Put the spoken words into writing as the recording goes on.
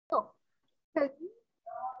So,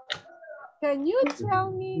 can you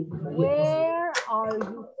tell me where are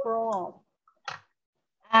you from?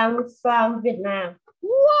 I'm from Vietnam.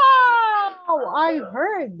 Wow! I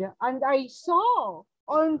heard and I saw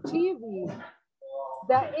on TV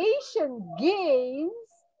the Asian Games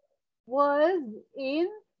was in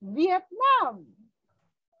Vietnam.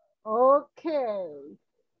 Okay.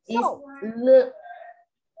 So,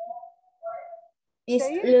 It's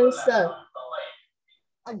Lương Sơn.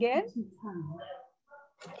 Again?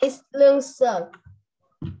 It's Lương Sơn.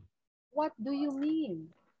 What do you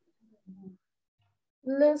mean?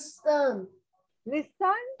 Lương Sơn.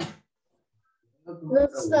 Listen?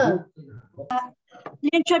 Lương Sơn.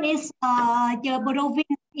 Liên Sơn is the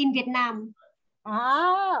province in Vietnam.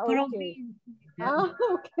 Ah, okay. Province. Ah,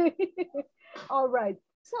 okay. All right.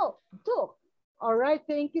 So, Duke, all right,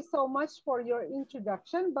 thank you so much for your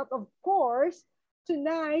introduction. But of course,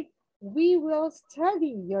 tonight we will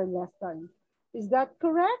study your lesson. Is that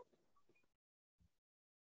correct?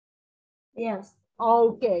 Yes.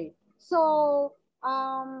 Okay. So,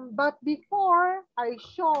 but before I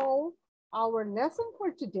show our lesson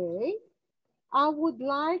for today, I would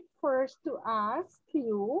like first to ask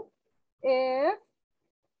you if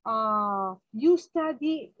you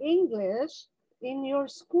study English in your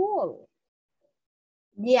school.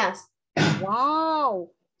 Yes. Wow.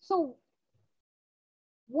 So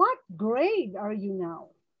what grade are you now?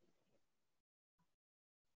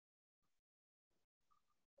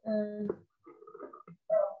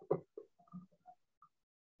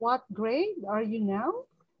 What grade are you now?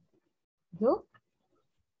 Duke?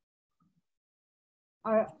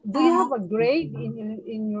 Do you have a grade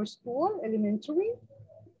in your school, elementary?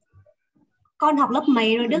 Con học lớp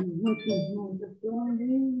mấy rồi Đức? Lớp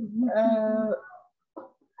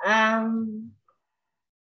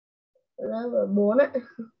 4 ạ.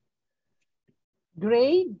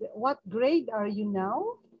 Grade? What grade are you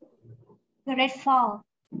now? Grade 4.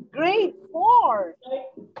 Grade 4.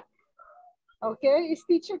 Okay, is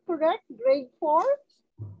teacher correct? Grade 4?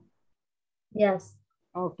 Yes.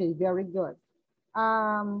 Okay, very good.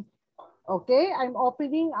 Okay, I'm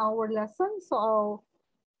opening our lesson. So,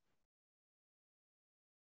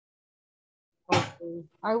 okay,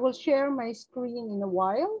 I will share my screen in a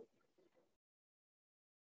while.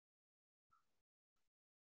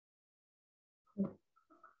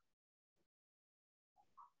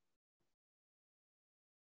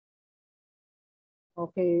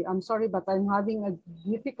 Okay, I'm sorry, but I'm having a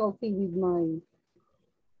difficulty with my...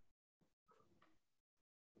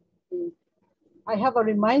 I have a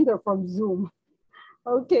reminder from Zoom.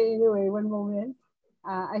 Okay, anyway, one moment.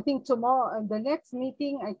 I think tomorrow, the next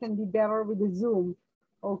meeting, I can be better with the Zoom.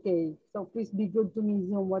 Okay, so please be good to me,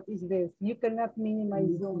 Zoom. What is this? You cannot minimize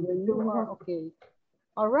Zoom when you are okay.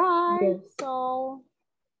 All right, yes. So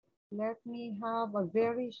let me have a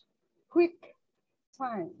very quick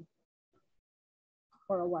time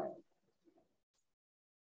for a while.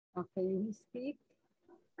 Okay, we speak.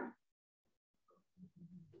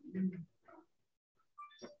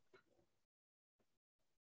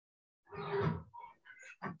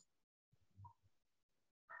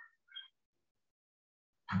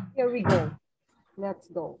 Here we go. Let's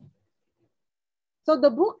go. So the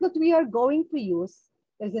book that we are going to use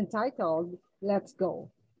is entitled, Let's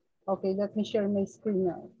Go. Okay, let me share my screen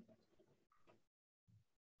now.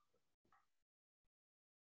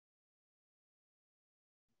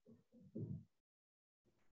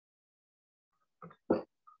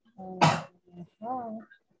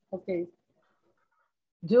 Okay.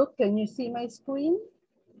 Duke, can you see my screen?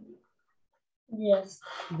 Yes.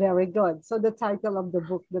 Very good. So the title of the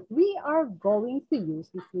book that we are going to use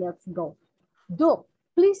is Let's Go. Duke,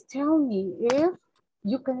 please tell me if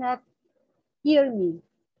you cannot hear me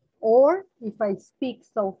or if I speak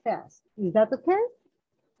so fast. Is that okay?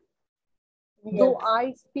 Yes. Do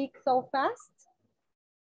I speak so fast?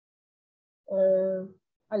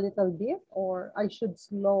 A little bit, or I should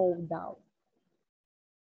slow down?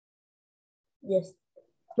 Yes.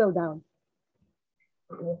 Slow down.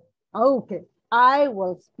 Yes. Okay, I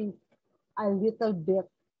will speak a little bit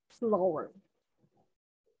slower.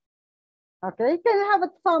 Okay, can I have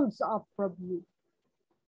a thumbs up from you?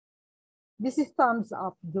 This is thumbs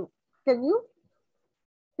up. Can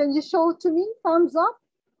you show to me thumbs up?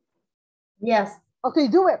 Yes. Okay,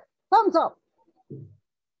 do it. Thumbs up.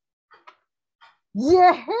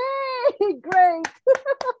 Yay! Great.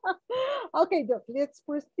 Okay, Duke, let's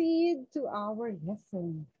proceed to our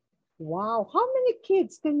lesson. Wow, how many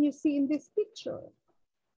kids can you see in this picture?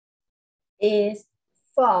 Is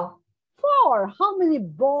 4. 4. How many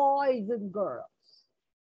boys and girls?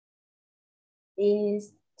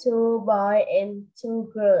 Is two boys and two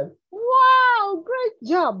girls. Wow, great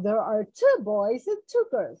job. There are 2 boys and 2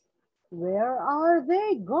 girls. Where are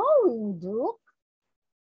they going, Duke?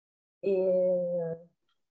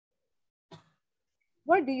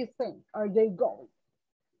 Where do you think are they going?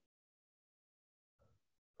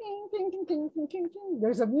 Ting, ting, ting, ting, ting, ting, ting.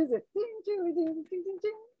 There's a music. Ting, ting, ting, ting, ting,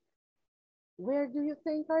 ting. Where do you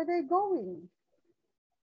think are they going?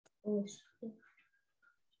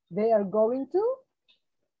 They are going to?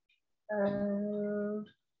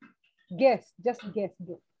 Guess, just guess.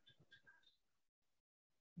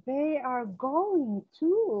 They are going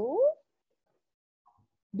to,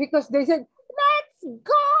 because they said, let's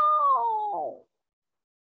go.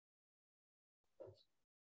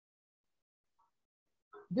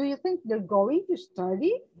 Do you think they're going to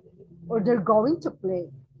study or they're going to play?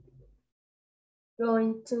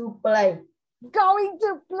 Going to play. Going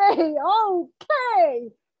to play,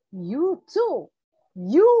 okay. You too,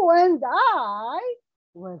 you and I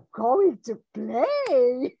were going to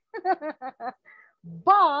play.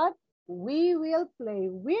 But we will play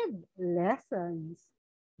with lessons.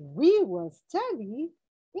 We will study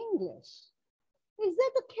English. Is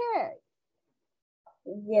that okay?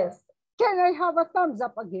 Yes. Can I have a thumbs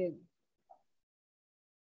up again?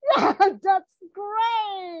 Yeah, that's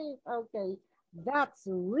great. Okay, that's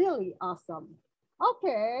really awesome.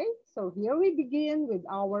 Okay, so here we begin with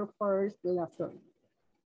our first lesson.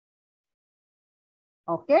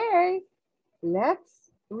 Okay,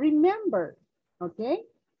 let's remember. Okay,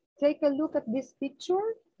 take a look at this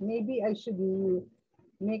picture. Maybe I should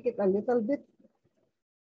make it a little bit.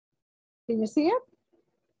 Can you see it?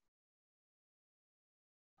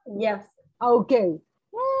 Yes. Okay.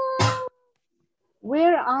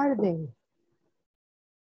 Where are they?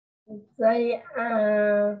 They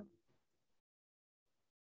are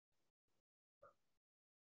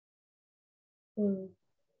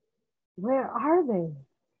Where are they?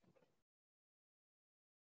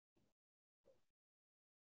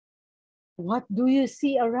 What do you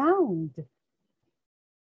see around?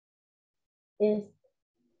 is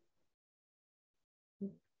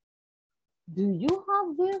Do you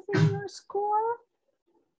have this in your school?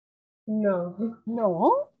 no.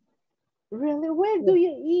 No? Really? Where do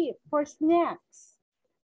you eat for snacks?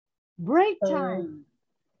 Break time.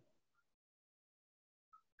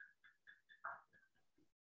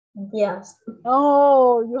 Yes.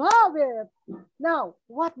 Oh, you have it. Now,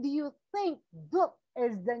 what do you think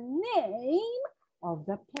is the name of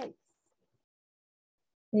the place?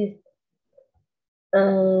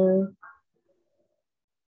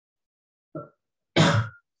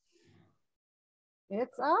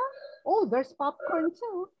 It's oh, there's popcorn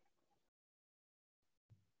too.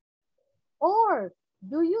 Or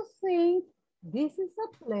do you think this is a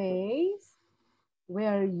place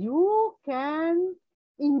where you can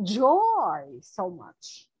enjoy so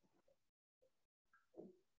much?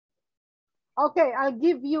 Okay, I'll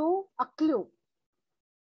give you a clue.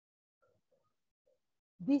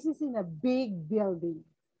 This is in a big building.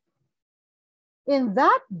 In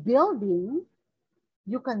that building,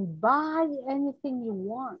 you can buy anything you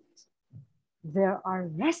want. There are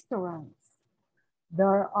restaurants.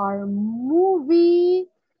 There are movie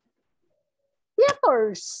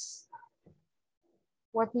theaters.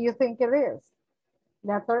 What do you think it is?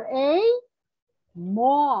 Letter A,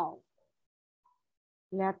 mall.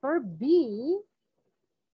 Letter B,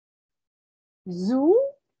 zoo.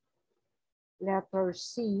 Letter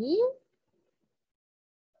C,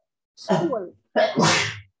 school.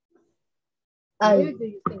 Where do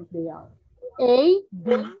you think they are? A,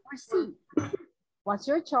 B, or C? What's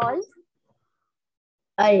your choice?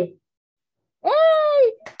 A.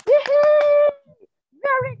 Hey!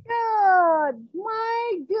 Very good!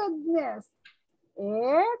 My goodness!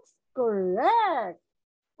 It's correct.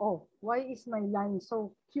 Oh, why is my line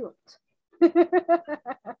so cute?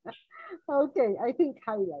 Okay, I think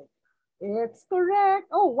highlight. It's correct.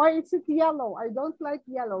 Oh, why is it yellow? I don't like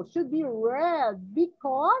yellow. Should be red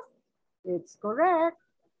because it's correct.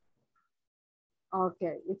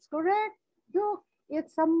 Okay, it's correct. Look,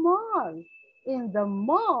 it's a mall. In the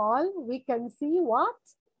mall, we can see what?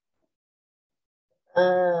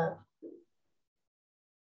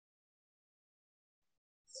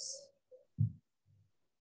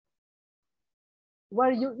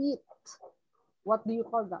 Where you eat. What do you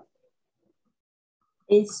call that?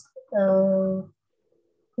 It's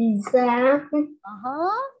pizza.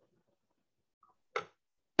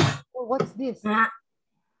 Oh, what's this? I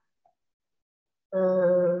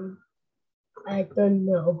don't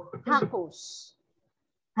know. Tacos.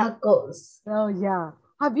 Tacos. Oh, yeah.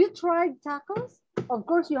 Have you tried tacos? Of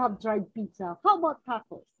course you have tried pizza. How about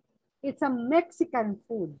tacos? It's a Mexican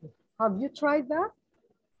food. Have you tried that?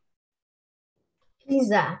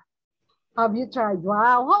 Pizza. Have you tried?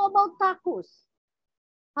 Wow. How about tacos?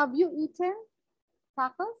 Have you eaten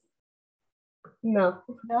tacos? No.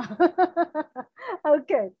 No.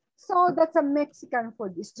 Okay. So that's a Mexican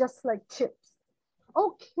food. It's just like chips.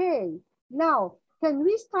 Okay. Now, can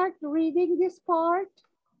we start reading this part?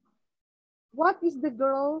 What is the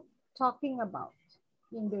girl talking about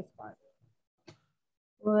in this part?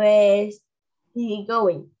 Where's he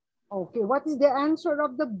going? Okay. What is the answer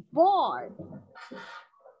of the boy?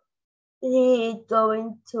 He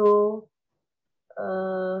going to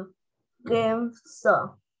game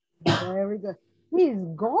store. Very good. He's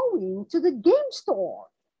going to the game store.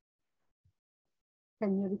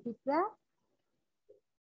 Can you repeat that?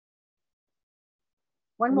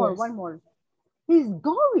 One more, Yes. one more. He's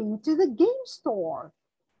going to the game store.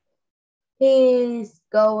 He's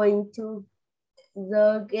going to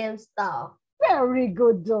the game store. Very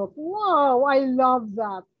good, Doc. Wow, I love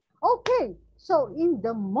that. Okay, so in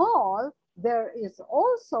the mall, there is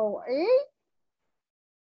also a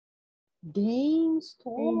game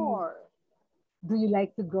store. Do you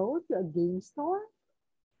like to go to a game store?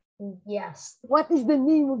 Yes. What is the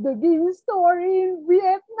name of the game store in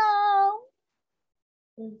Vietnam?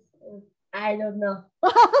 I don't know.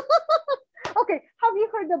 Okay, have you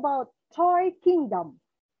heard about Toy Kingdom?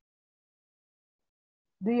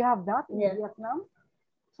 Do you have that in Yes. Vietnam?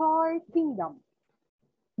 Toy Kingdom.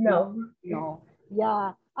 No. No.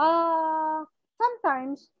 Yeah.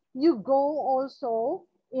 Sometimes you go also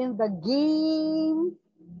in the game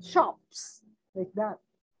shops like that.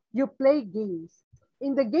 You play games.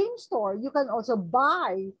 In the game store, you can also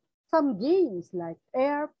buy some games like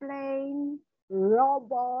airplane,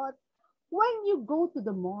 robot. When you go to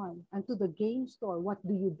the mall and to the game store, what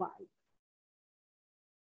do you buy?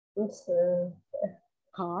 It's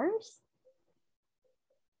Cars?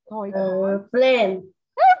 Toy cars? plane.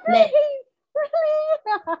 Really?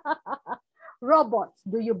 Robots.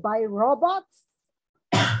 Do you buy robots?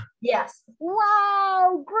 Yes.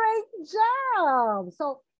 Wow, great job.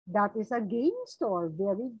 So that is a game store.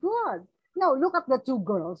 Very good. Now look at the two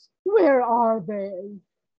girls. Where are they?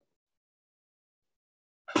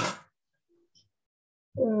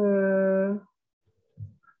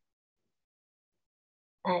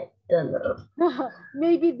 I don't know.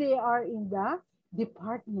 Maybe they are in the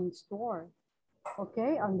department store.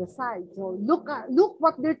 Okay, on the side. So look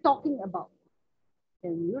what they're talking about.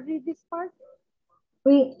 Can you read this part?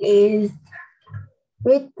 Which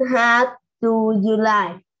hat do you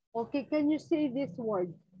like? Okay, can you say this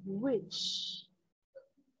word? Which?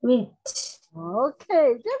 Which?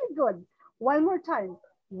 Okay, very good. One more time.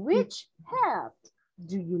 Which hat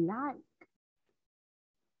do you like?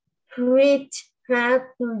 Which hat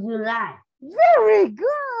do you like? Very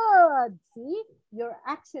good. See, your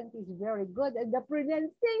accent is very good and the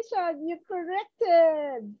pronunciation you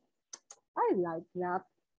corrected. I like that.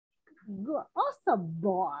 Good. Awesome,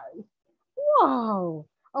 boy. Wow.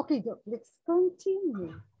 Okay, so let's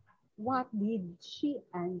continue. What did she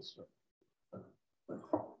answer?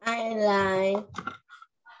 I like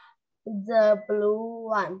the blue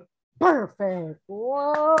one. Perfect.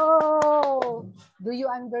 Whoa. Do you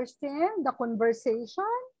understand the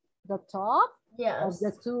conversation, the talk of Yes.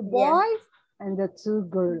 the two boys and the two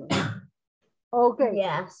girls? Okay.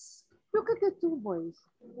 Yes. Look at the two boys.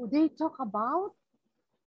 They talk about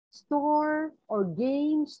store or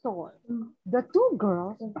game store. The two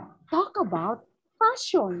girls talk about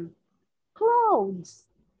fashion, clothes.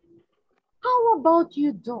 How about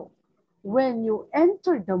you, Doc? When you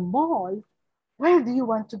enter the mall, where do you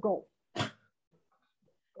want to go?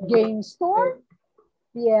 Game store,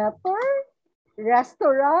 theater,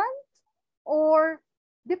 restaurant, or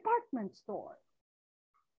department store?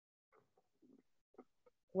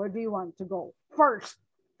 Where do you want to go? First.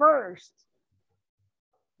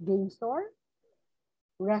 Game store?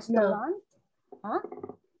 Restaurant? No. Huh?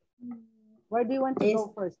 Where do you want to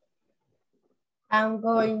go first? I'm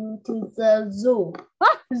going to the zoo.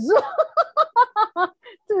 Zoo!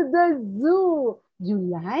 To the zoo. You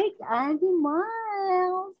like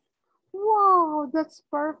animals? Wow, that's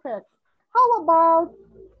perfect. How about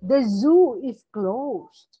the zoo is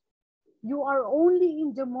closed? You are only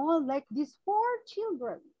in the mall like these 4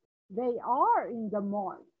 children. They are in the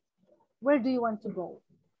mall. Where do you want to go?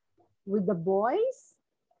 With the boys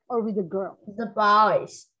or with the girls? The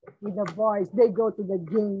boys. With the boys, they go to the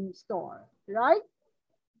game store, right?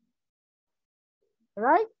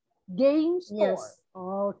 Right? Game store. Yes.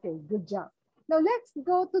 Okay, good job. Now let's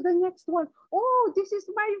go to the next one. Oh, this is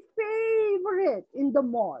my favorite in the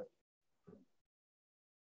mall.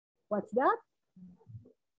 What's that?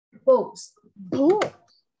 Books.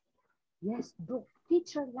 Books. Yes, book.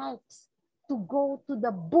 Teacher likes to go to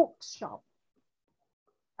the bookshop.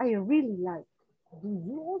 I really like. Do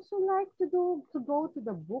you also like to go to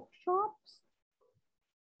the bookshops?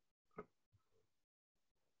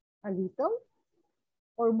 A little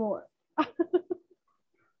or more?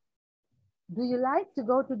 Do you like to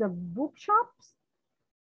go to the bookshops?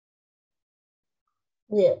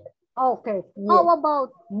 Yeah. Okay. Yeah. How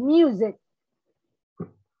about music?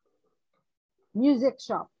 Music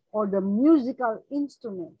shop or the musical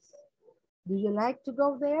instruments. Do you like to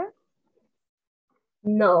go there?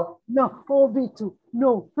 No. No, oh, me too.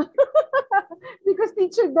 No. Because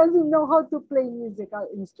teacher doesn't know how to play musical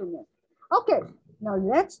instrument. Okay, now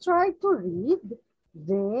let's try to read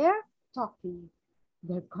their talking,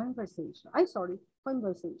 their conversation.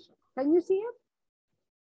 Conversation. Can you see it?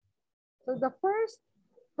 So the first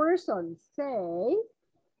person say,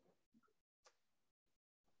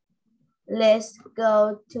 Let's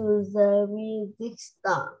go to the music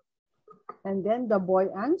store. and then the boy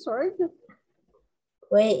answered,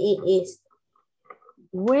 Where it is?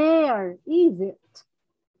 where is it?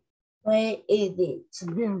 Where is it?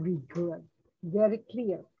 Very good. Very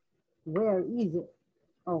clear. Where is it?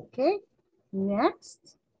 Okay.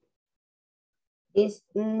 Next. It's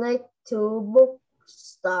next to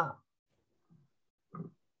bookstore.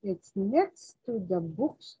 It's next to the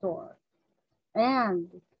bookstore. And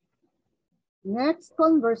next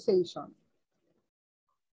conversation.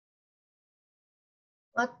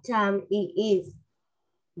 What time it is?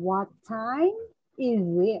 What time is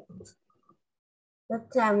it?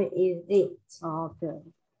 What time is it? Okay.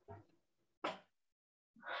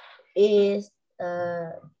 Is It's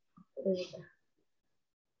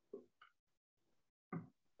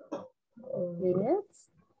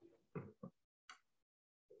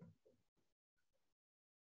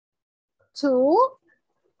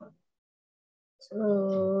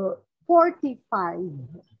 2:45.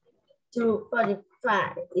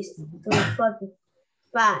 2:45. It's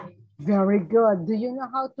 2:45. Very good. Do you know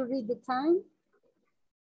how to read the time?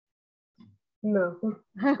 No.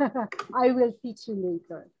 I will teach you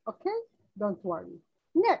later. Okay? Don't worry.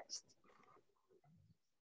 Next.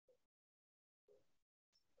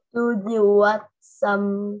 Do you want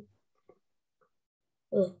some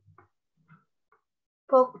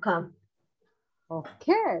popcorn?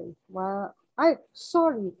 Okay. Well,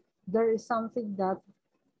 sorry. There is something that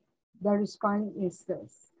the response is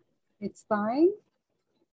this. It's time.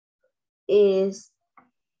 It's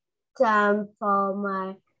time for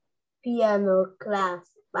my piano class.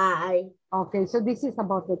 Bye. Okay, so this is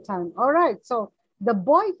about the time. All right, so the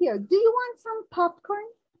boy here, do you want some popcorn?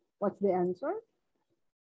 What's the answer?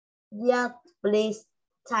 Yes, please.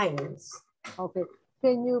 Thanks. Okay,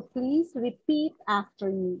 can you please repeat after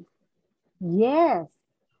me? Yes,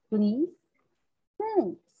 please.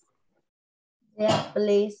 Thanks. Yes,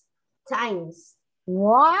 please. Thanks.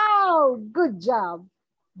 Wow, good job.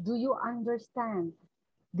 Do you understand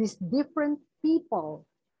these different people,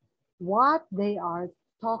 what they are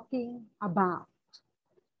talking about?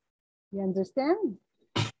 You understand?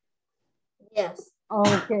 Yes.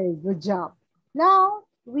 Okay, good job. Now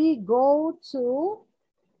we go to,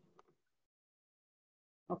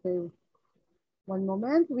 okay, one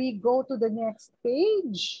moment. We go to the next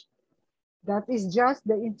page. That is just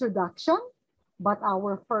the introduction. But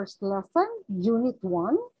our first lesson, Unit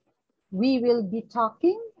 1, we will be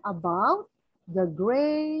talking about the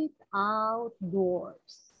great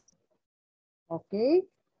outdoors. Okay,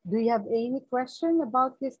 do you have any question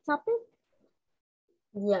about this topic?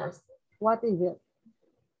 Yes. What is it?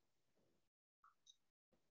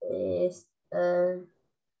 Is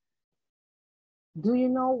Do you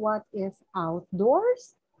know what is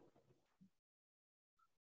outdoors?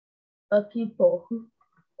 people.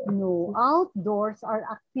 No, outdoors are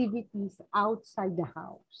activities outside the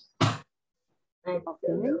house. I Okay.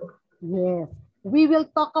 don't know. Yes. We will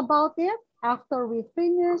talk about it after we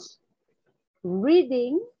finish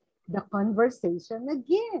reading the conversation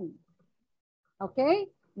again. Okay?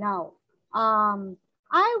 Now,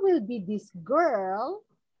 I will be this girl,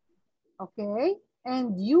 okay?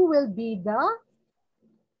 And you will be the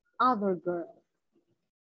other girl.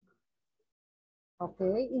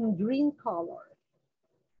 Okay? In green color.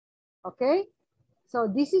 Okay? So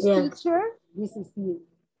this is teacher, this is you.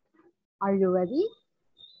 Are you ready?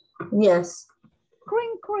 Yes.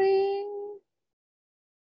 Kring, kring.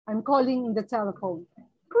 I'm calling in the telephone.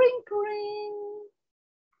 Kring, kring.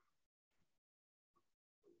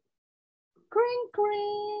 Kring,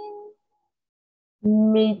 kring.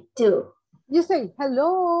 Me too. You say,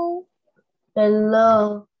 hello.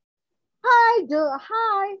 Hello.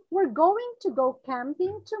 Hi, we're going to go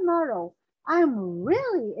camping tomorrow. I'm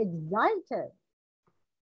really excited.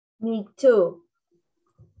 Me too.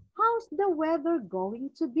 How's the weather going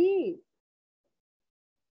to be?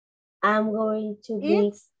 I'm going to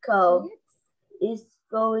be cold. It's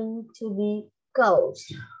going to be cold.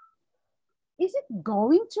 Is it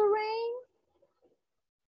going to rain?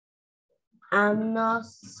 I'm not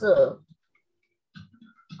sure.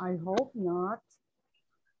 I hope not.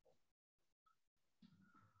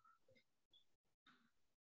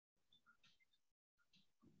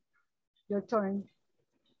 Your turn.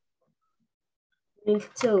 Me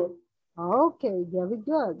too. Okay, very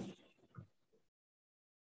good.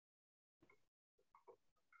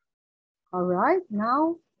 All right,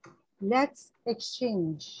 now let's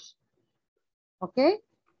exchange. Okay,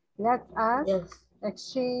 let us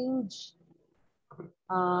exchange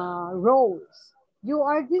roles. You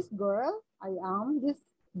are this girl, I am this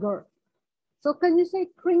girl. So can you say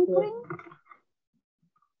kring kring?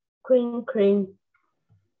 Kring kring.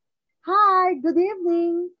 Hi, good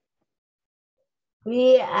evening.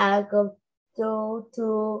 We are going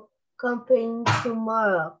to camping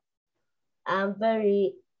tomorrow. I'm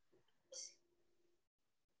very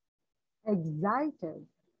excited.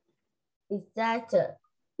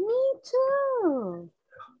 Me too.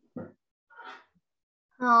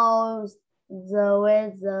 How's the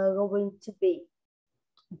weather going to be?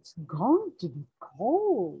 It's going to be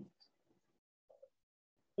cold.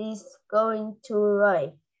 It's going to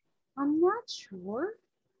rain. I'm not sure.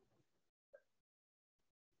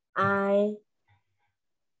 I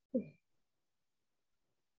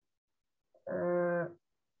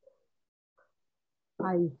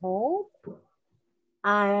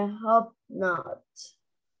hope not.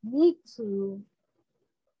 Me too.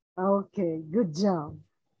 Okay, good job.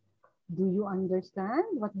 Do you understand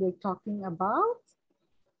what they're talking about?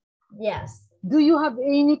 Yes. Do you have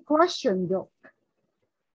any question, Doc?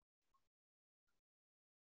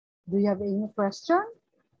 Do you have any question?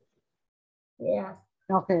 Yes.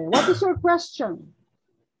 Okay, what is your question?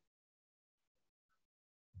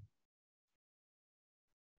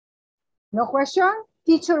 No question?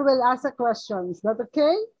 Teacher will ask a question. Is that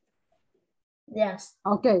okay? Yes.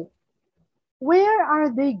 Okay. Where are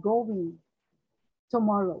they going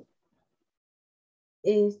tomorrow?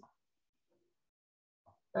 They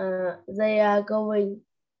are going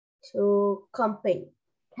to camping.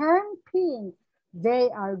 Camping. They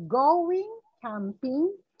are going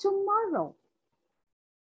camping tomorrow.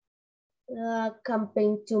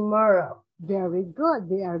 Camping tomorrow. Very good.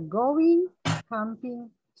 They are going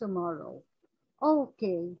camping tomorrow.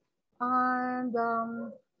 Okay. And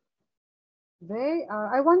they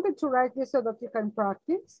are, I wanted to write this so that you can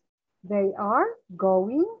practice. They are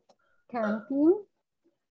going camping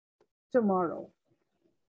tomorrow.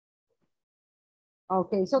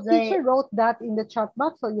 Okay, so teacher wrote that in the chat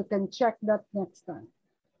box, so you can check that next time.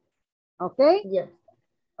 Okay? Yes.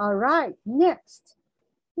 All right, next.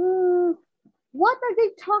 What are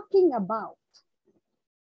they talking about?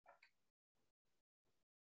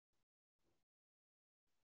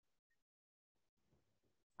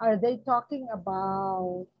 Are they talking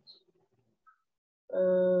about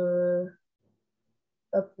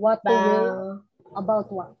what?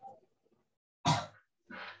 About what?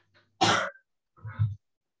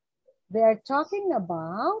 They are talking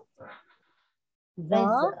about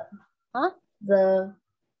the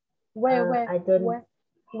where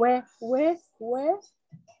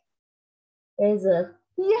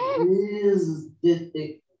yes.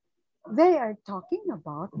 They are talking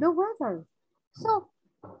about the weather. So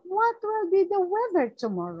what will be the weather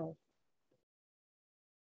tomorrow?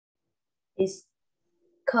 It's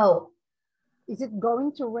cold. Is it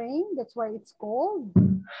going to rain? That's why it's cold.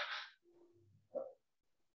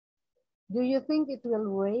 Do you think it will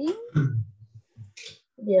rain?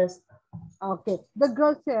 Yes. Okay. The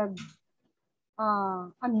girl said,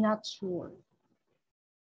 I'm not sure.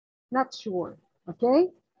 Not sure.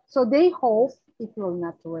 Okay. So they hope it will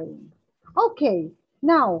not rain. Okay.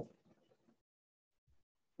 Now,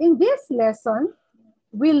 in this lesson,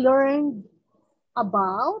 we learned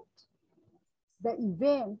about the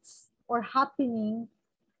events or happening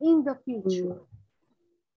in the future.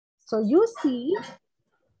 So you see,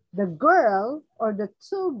 the girl or the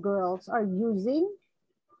two girls are using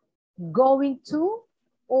going to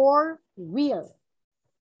or will.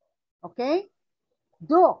 Okay?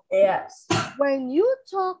 Do. Yes. When you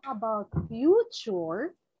talk about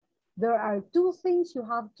future, there are two things you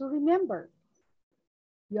have to remember.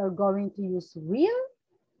 You're going to use will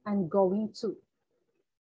and going to.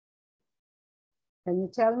 Can you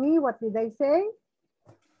tell me what did I say?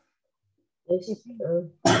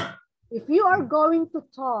 If you are going to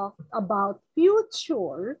talk about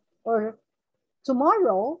future or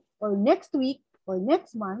tomorrow or next week or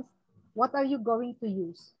next month, what are you going to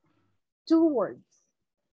use? 2 words.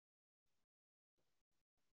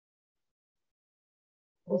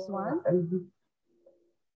 This one.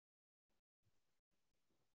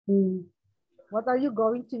 What are you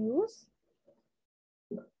going to use?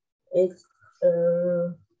 It's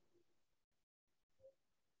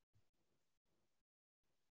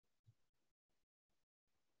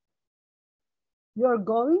You're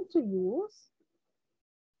going to use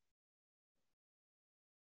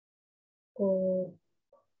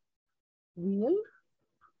will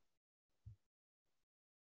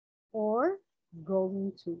or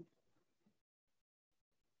going to.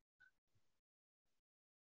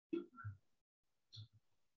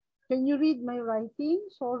 Can you read my writing?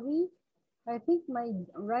 Sorry, I think my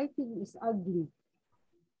writing is ugly.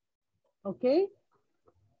 Okay?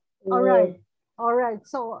 All right. All right.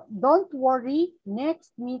 So don't worry.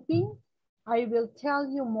 Next meeting, I will tell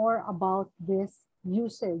you more about this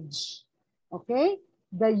usage. Okay?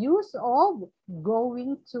 The use of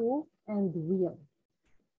going to and will.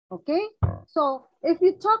 Okay? So if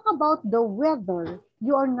you talk about the weather,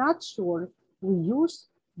 you are not sure, we use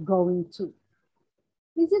going to.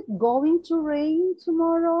 Is it going to rain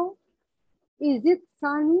tomorrow? Is it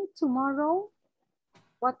sunny tomorrow?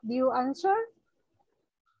 What do you answer?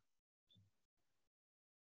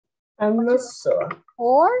 I'm not sure.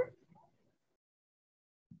 Or?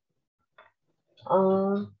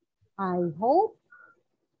 I hope.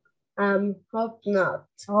 Hope not.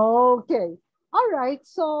 Okay. All right.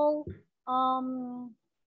 So,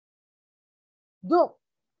 look,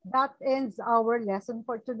 that ends our lesson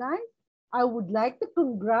for tonight. I would like to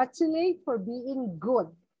congratulate for being good.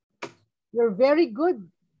 You're very good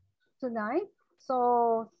tonight.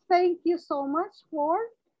 So thank you so much for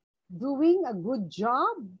doing a good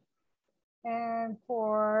job and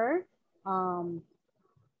for how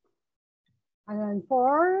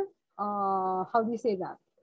do you say that?